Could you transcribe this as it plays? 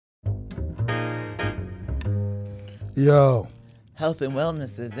Yo, Health and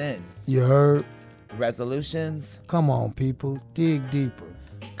wellness is in. you heard? Resolutions? Come on, people, dig deeper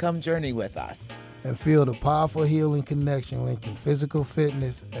Come journey with us. and feel the powerful healing connection linking physical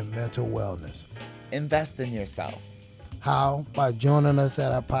fitness and mental wellness. Invest in yourself. How? By joining us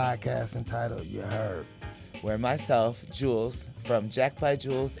at our podcast entitled You Heard. Where myself, Jules, from Jack by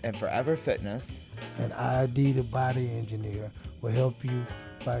Jules and Forever Fitness, And ID, the body engineer, will help you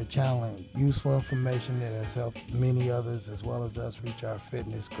by channeling useful information that has helped many others as well as us reach our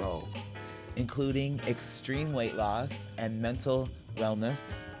fitness goals. including extreme weight loss and mental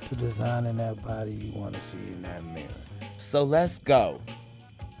wellness. To designing that body you want to see in that mirror. So let's go.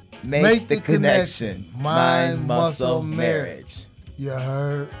 Make the connection. Mind, muscle, marriage. You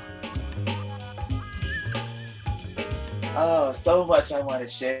heard? Oh, so much I want to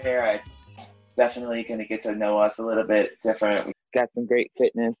share. I definitely going to get to know us a little bit different. We got some great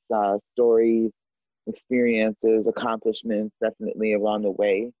fitness stories, experiences, accomplishments, definitely along the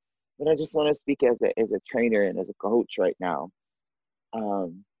way. But I just want to speak as a trainer and as a coach right now.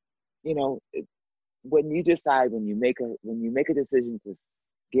 Um, you know, when you decide when you make a decision to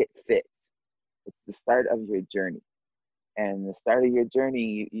get fit, it's the start of your journey. And the start of your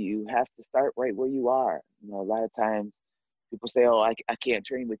journey, you have to start right where you are. A lot of times people say, "Oh, I can't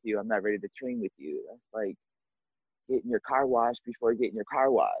train with you. I'm not ready to train with you." That's like getting your car washed before getting your car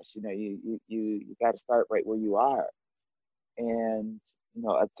washed. You got to start right where you are, and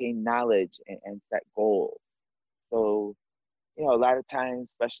obtain knowledge and set goals. So a lot of times,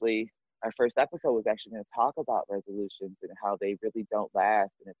 especially our first episode was actually going to talk about resolutions and how they really don't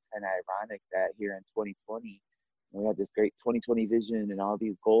last. And it's kind of ironic that here in 2020, we had this great 2020 vision and all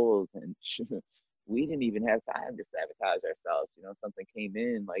these goals, and we didn't even have time to sabotage ourselves. Something came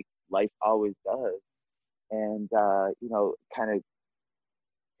in like life always does, and kind of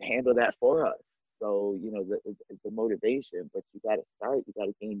handle that for us. So the motivation, but you got to start. You got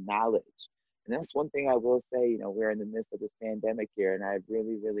to gain knowledge, and that's one thing I will say. We're in the midst of this pandemic here, and I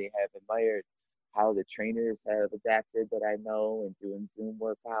really, really have admired how the trainers have adapted that I know and doing Zoom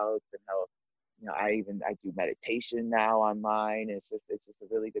workouts and how I do meditation now online. It's just a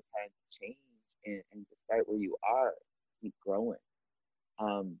really good time to change and to start where you are, keep growing.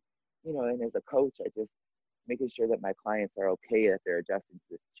 Um, and as a coach, I just making sure that my clients are okay, that they're adjusting to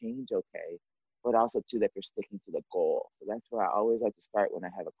this change okay, but also too that they're sticking to the goal. So that's where I always like to start when I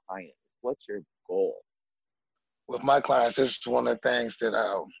have a client. What's your goal? With my clients, this is one of the things that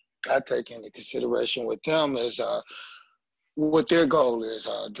I take into consideration with them is what their goal is.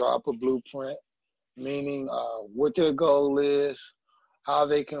 Draw up a blueprint, meaning what their goal is, how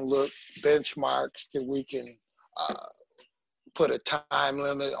they can look, benchmarks that we can uh, put a time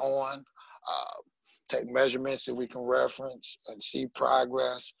limit on, take measurements that we can reference and see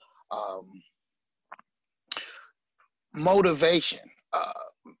progress. Um, Motivation.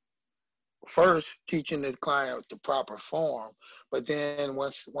 First, teaching the client the proper form, but then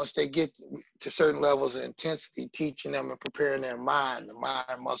once they get to certain levels of intensity, teaching them and preparing their mind, the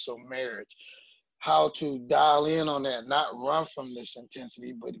mind muscle marriage, how to dial in on that, not run from this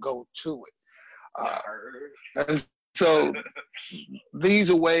intensity, but go to it. And so these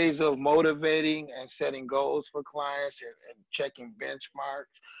are ways of motivating and setting goals for clients and checking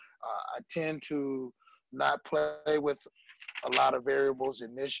benchmarks. I tend to not play with a lot of variables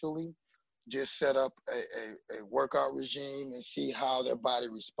initially. Just set up a workout regime and see how their body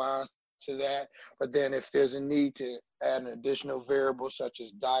responds to that. But then if there's a need to add an additional variable such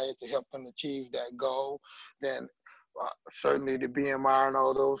as diet to help them achieve that goal, then certainly the BMR and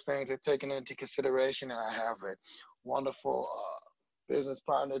all those things are taken into consideration. And I have a wonderful business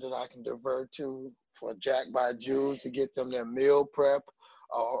partner that I can divert to for Jack by Jules to get them their meal prep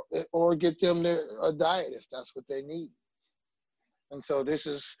or get them a diet if that's what they need. And so this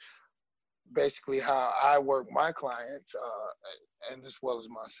is basically how I work my clients and as well as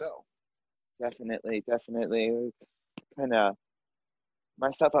myself. Definitely, definitely. Kind of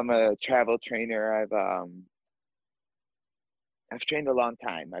myself. I'm a travel trainer. I've trained a long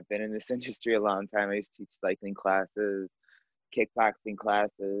time. I've been in this industry a long time. I used to teach cycling classes, kickboxing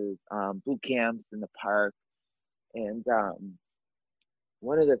classes, boot camps in the park, and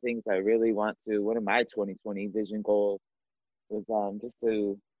one of the things I really one of my 2020 vision goals was just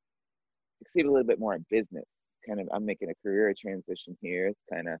to succeed a little bit more in business. Kind of, I'm making a career transition here. It's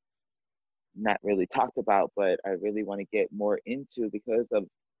kind of not really talked about, but I really want to get more into because of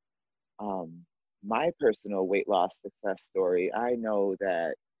um, my personal weight loss success story. I know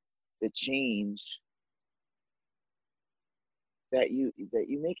that the change that you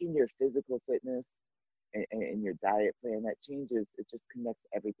make in your physical fitness and your diet plan that changes, it just connects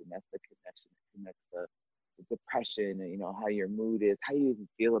everything. That's the connection that connects the depression, you know, how your mood is, how you even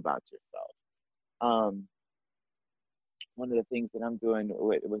feel about yourself. Um, One of the things that I'm doing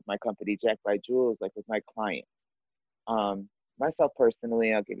with my company, Jack by Jules, like with my clients. Um, Myself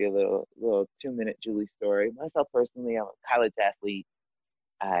personally, I'll give you a little 2-minute Julie story. Myself personally, I'm a college athlete.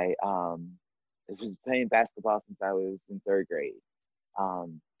 I was playing basketball since I was in third grade.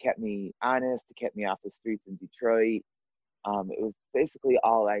 Kept me honest, kept me off the streets in Detroit. It was basically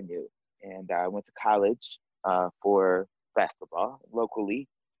all I knew. And I went to college for basketball locally,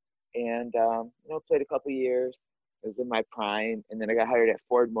 and played a couple years. It was in my prime, and then I got hired at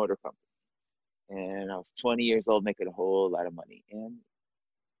Ford Motor Company, and I was 20 years old, making a whole lot of money. And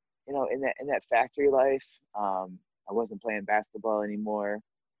in that factory life, I wasn't playing basketball anymore,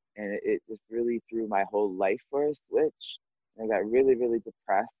 and it just really threw my whole life for a switch. And I got really, really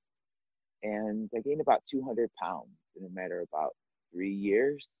depressed, and I gained about 200 pounds in a matter of about 3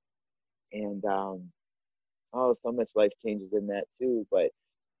 years. And so much life changes in that too. But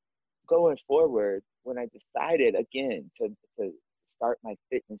going forward, when I decided again to start my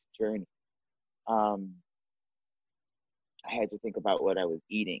fitness journey, um, I had to think about what I was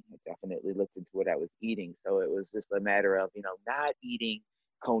eating. I definitely looked into what I was eating. So it was just a matter of, not eating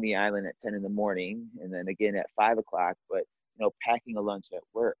Coney Island at 10 in the morning and then again at 5 o'clock, but, packing a lunch at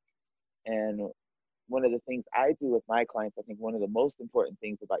work. And one of the things I do with my clients, I think one of the most important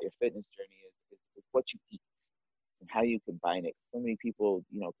things about your fitness journey is what you eat and how you combine it. So many people,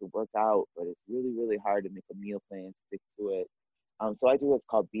 can work out, but it's really, really hard to make a meal plan, stick to it. So I do what's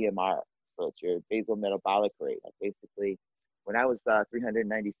called BMR. So it's your basal metabolic rate. Like basically, when I was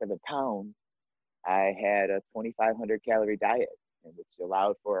 397 pounds, I had a 2,500 calorie diet, which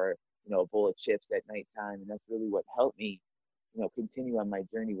allowed for, a bowl of chips at nighttime. And that's really what helped me, continue on my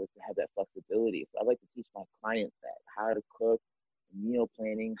journey, was to have that flexibility. So I like to teach my clients that, how to cook, meal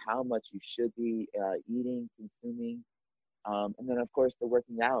planning, how much you should be eating, consuming. And then of course the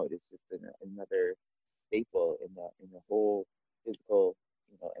working out is just another staple in the whole physical,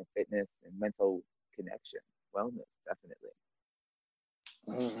 and fitness and mental connection, wellness, definitely.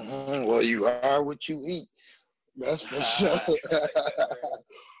 Well, you are what you eat. That's for sure.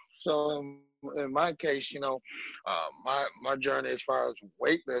 So in my case, my journey as far as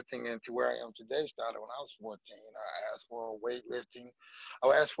weightlifting into where I am today started when I was 14. I asked for weightlifting. I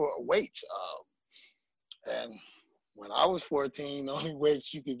asked for weights. And when I was 14, the only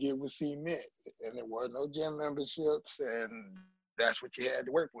weights you could get was cement. And there were no gym memberships. And that's what you had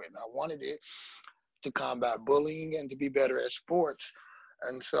to work with. And I wanted it to combat bullying and to be better at sports.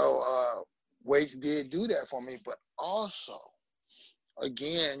 And so weights did do that for me. But also,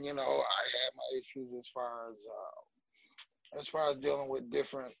 again, I had my issues as far as dealing with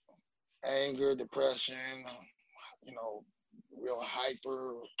different anger, depression, real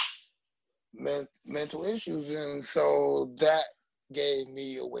hyper mental issues. And so that gave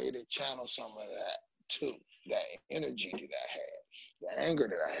me a way to channel some of that too, that energy that I had, the anger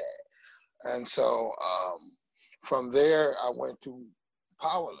that I had. And so from there, I went to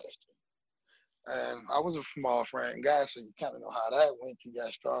powerlifting. And I was a small frame guy, so you kind of know how that went. You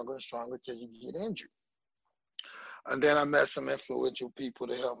got stronger and stronger till you get injured. And then I met some influential people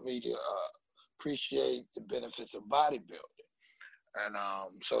to help me to appreciate the benefits of bodybuilding. And I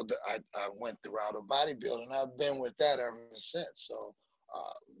went the route of bodybuilding. I've been with that ever since. So a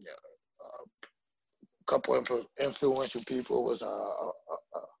couple of influential people was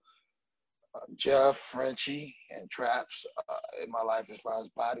Jeff, Frenchie, and Traps in my life as far as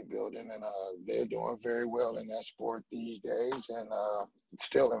bodybuilding, and they're doing very well in that sport these days, and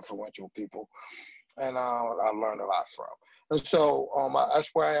still influential people, and I learned a lot from. And so that's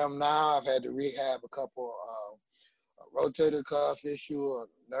where I am now. I've had to rehab a couple rotator cuff issue, a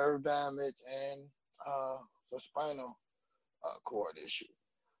nerve damage, and a spinal cord issue,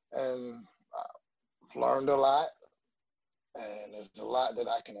 and I've learned a lot. And there's a lot that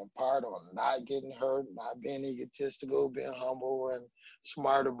I can impart on not getting hurt, not being egotistical, being humble and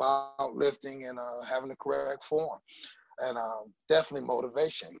smart about lifting and having the correct form. And definitely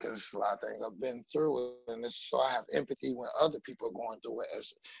motivation, because a lot of things I've been through. And so I have empathy when other people are going through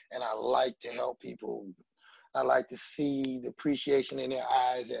it. And I like to help people. I like to see the appreciation in their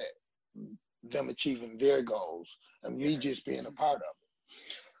eyes at them achieving their goals and me just being a part of it.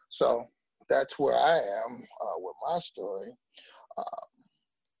 So that's where I am with my story.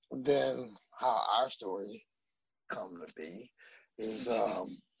 Then how our story come to be is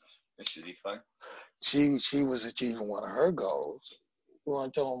It should be fun. She was achieving one of her goals. We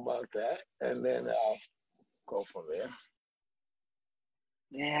want to tell them about that, and then I'll go from there.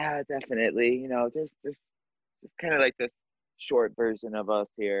 Yeah, definitely. Just kind of like this short version of us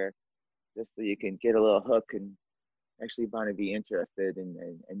here. just so you can get a little hook and actually want to be interested and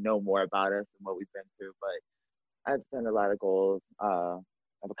know more about us and what we've been through. But I've done a lot of goals.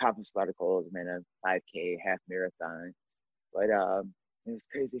 I've accomplished a lot of goals, man. A 5K, half marathon. But it was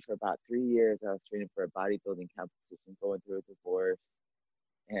crazy for about 3 years. I was training for a bodybuilding competition, going through a divorce,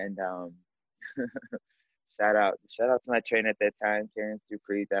 and shout out to my trainer at that time, Karen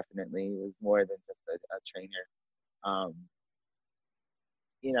Dupree. Definitely, it was more than just a trainer. Um,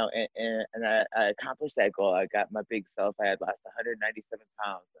 and I accomplished that goal. I got my big self. I had lost 197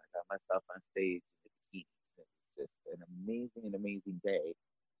 pounds. I got myself on stage in the bikini. It was just an amazing day.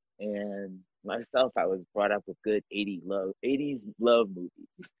 And myself, I was brought up with good 80s love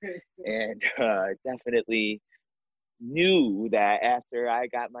movies, and definitely knew that after I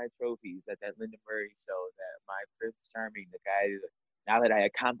got my trophies at that Linda Murray show, that my Prince Charming, the guy, now that I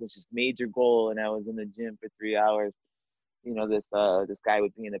accomplished this major goal and I was in the gym for 3 hours, this guy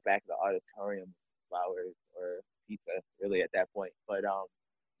would be in the back of the auditorium with flowers or pizza, really, at that point. But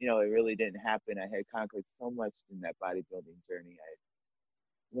it really didn't happen. I had conquered so much in that bodybuilding journey. I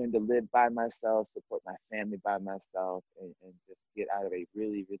learned to live by myself, support my family by myself, and just get out of a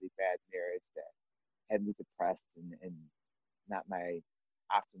really, really bad marriage that had me depressed and not my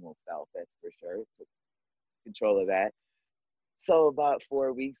optimal self, that's for sure. Took control of that. So about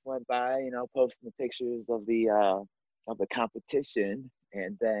 4 weeks went by, posting the pictures of the competition,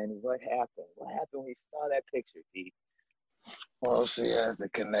 and then what happened? What happened when you saw that picture, Pete? Well, see, as the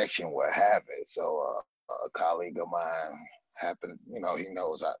connection, what happened? So a colleague of mine happened,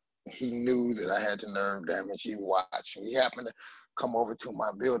 he knew that I had the nerve damage. He watched me. He happened to come over to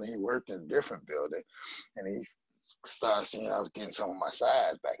my building. He worked in a different building, and he started seeing I was getting some of my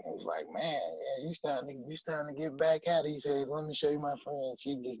size back. And he was like, "Man, yeah, you starting to get back at it." He said, "Let me show you my friend.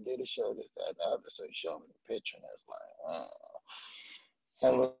 She just did a show, this, that, and the other." So he showed me the picture, and it's like,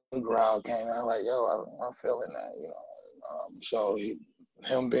 that little growl came out. Like, yo, I'm feeling that, So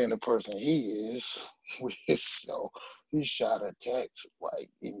him being the person he is, so he shot a text like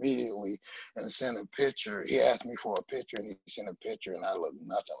immediately and sent a picture. He asked me for a picture, and he sent a picture, and I looked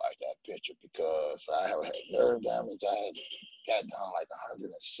nothing like that picture because I have had nerve damage. I had got down like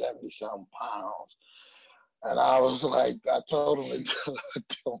 170 something pounds. And I was like, I told him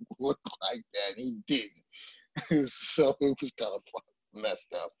it don't look like that. He didn't. So it was kind of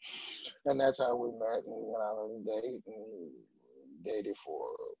messed up. And that's how we met, and we went out on a date and dated for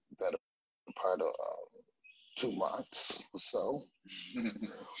a better part of 2 months or so.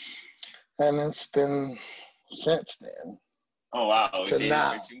 And it's been since then. Oh, wow. Till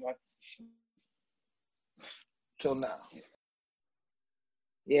now. For 2 months? Till now.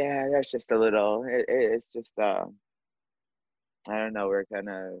 Yeah, that's just a little, it's just, I don't know, we're kind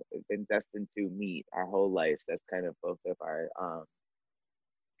of been destined to meet our whole life. That's kind of both of our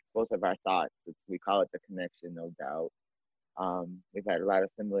thoughts. We call it the connection, no doubt. We've had a lot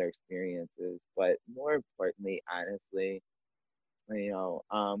of similar experiences, but more importantly, honestly,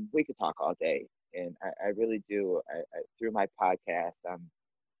 we could talk all day, and I really do. Through my podcast, I'm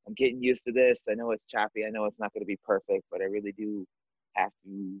getting used to this. I know it's choppy. I know it's not going to be perfect, but I really do have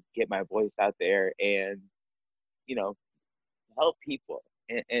to get my voice out there and help people.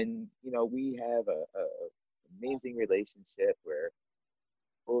 And we have a amazing relationship where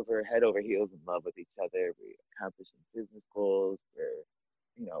head over heels in love with each other. We're accomplishing business goals. We're,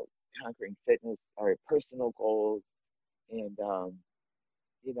 conquering fitness, our personal goals. And,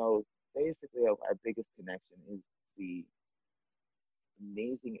 basically our biggest connection is the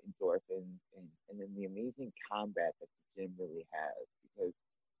amazing endorphins and then the amazing combat that the gym really has, because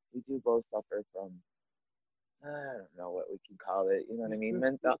we do both suffer from, I don't know what we can call it, you know what I mean?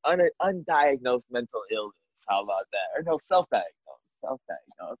 Undiagnosed mental illness. How about that? Or no, self-diagnosed.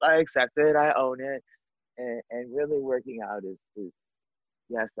 I accept it. I own it. And really working out is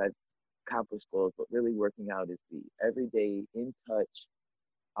yes, I've accomplished goals, but really working out is the everyday in touch,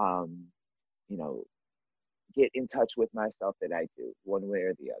 um, you know, get in touch with myself that I do one way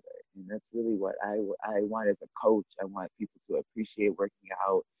or the other. And that's really what I want as a coach. I want people to appreciate working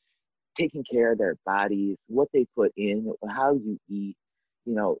out, taking care of their bodies, what they put in, how you eat,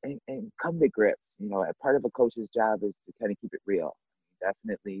 and come to grips. A part of a coach's job is to kind of keep it real.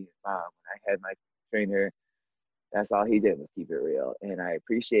 Definitely, when I had my trainer, that's all he did was keep it real. And I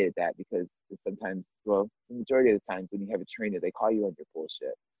appreciated that because sometimes, well, the majority of the times when you have a trainer, they call you on your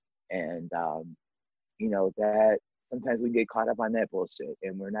bullshit. And, that sometimes we get caught up on that bullshit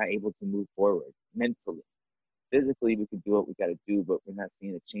and we're not able to move forward mentally. Physically, we can do what we got to do, but we're not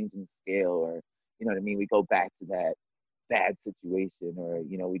seeing a change in scale, or, you know what I mean? We go back to that bad situation, or,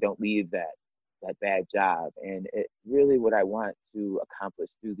 we don't leave that bad job. And it really what I want to accomplish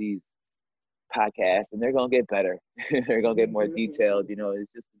through these podcasts, and they're going to get better. They're going to get more detailed. You know,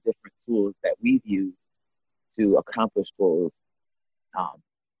 it's just the different tools that we've used to accomplish goals,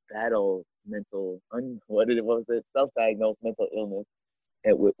 battle mental, self-diagnosed mental illness,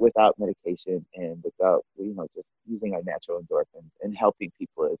 and without medication and without, you know, just using our natural endorphins and helping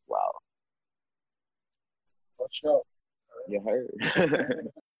people as well. For sure. You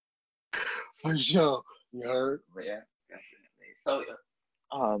heard. For sure. You heard. Yeah, definitely. So,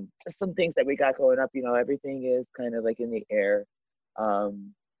 just some things that we got going up. You know, everything is kind of like in the air.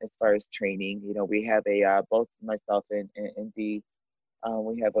 As far as training, you know, we have both myself and Dee,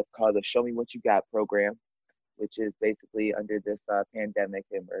 we have what's called the Show Me What You Got program, which is basically under this pandemic,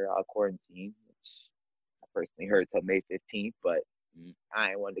 and we're quarantined, which I personally heard till May 15th, but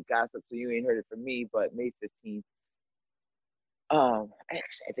I ain't wanted to gossip, so you ain't heard it from me. But May 15th,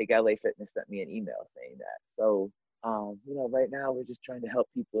 actually, I think LA Fitness sent me an email saying that. So, you know, right now we're just trying to help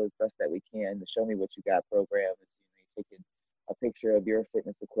people as best that we can. The Show Me What You Got program is, you know, taking a picture of your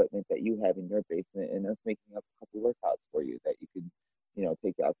fitness equipment that you have in your basement, and us making up a couple workouts for you that you can, you know,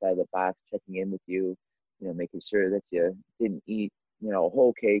 take outside the box, checking in with you, you know, making sure that you didn't eat, you know, a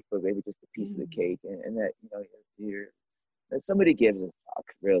whole cake, but maybe just a piece of the cake, and that, you know, that somebody gives a fuck,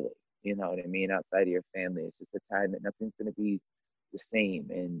 really, you know what I mean, outside of your family. It's just a time that nothing's going to be the same,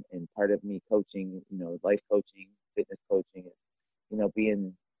 and part of me coaching, you know, life coaching, fitness coaching is, you know,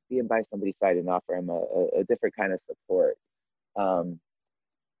 being by somebody's side and offer them a different kind of support.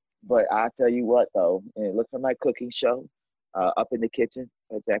 But I'll tell you what, though, and look for my cooking show, Up in the Kitchen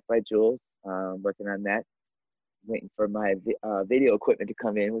by Jack by Jules. Working on that, waiting for my video equipment to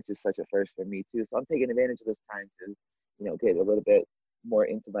come in, which is such a first for me too. So I'm taking advantage of this time to, you know, get a little bit more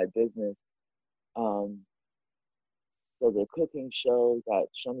into my business. So the cooking show, got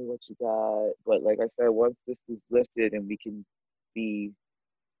Show Me What You Got. But like I said, once this is lifted and we can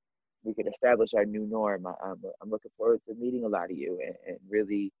establish our new norm, I'm looking forward to meeting a lot of you and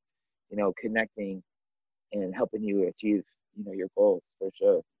really, you know, connecting and helping you achieve, you know, your goals for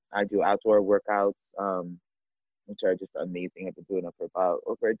sure. I do outdoor workouts, which are just amazing. I've been doing them for about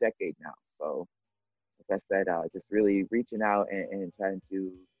over a decade now. So, like I said, just really reaching out and trying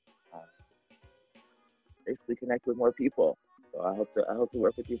to basically connect with more people. So I hope to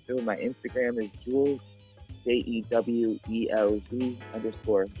work with you soon. My Instagram is Jules, JEWELZ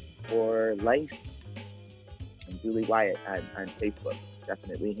 _for life. And Julie Wyatt on Facebook.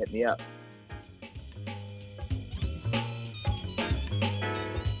 Definitely hit me up.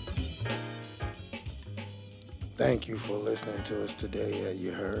 Thank you for listening to us today.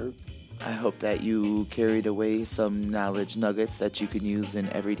 You heard. I hope that you carried away some knowledge nuggets that you can use in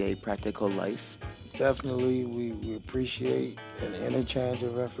everyday practical life. Definitely, we appreciate an interchange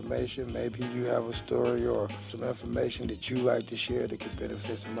of information. Maybe you have a story or some information that you like to share that could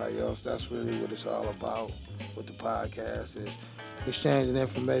benefit somebody else. That's really what it's all about with the podcast, is exchanging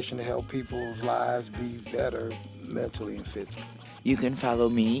information to help people's lives be better mentally and physically. You can follow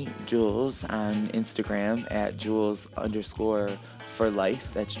me, Jules, on Instagram at Jules _for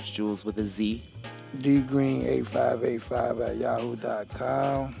life. That's Jules with a Z. dgreen8585 at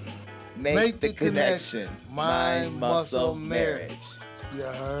yahoo.com. Make the connection. Mind, muscle, marriage. You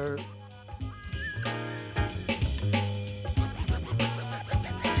heard?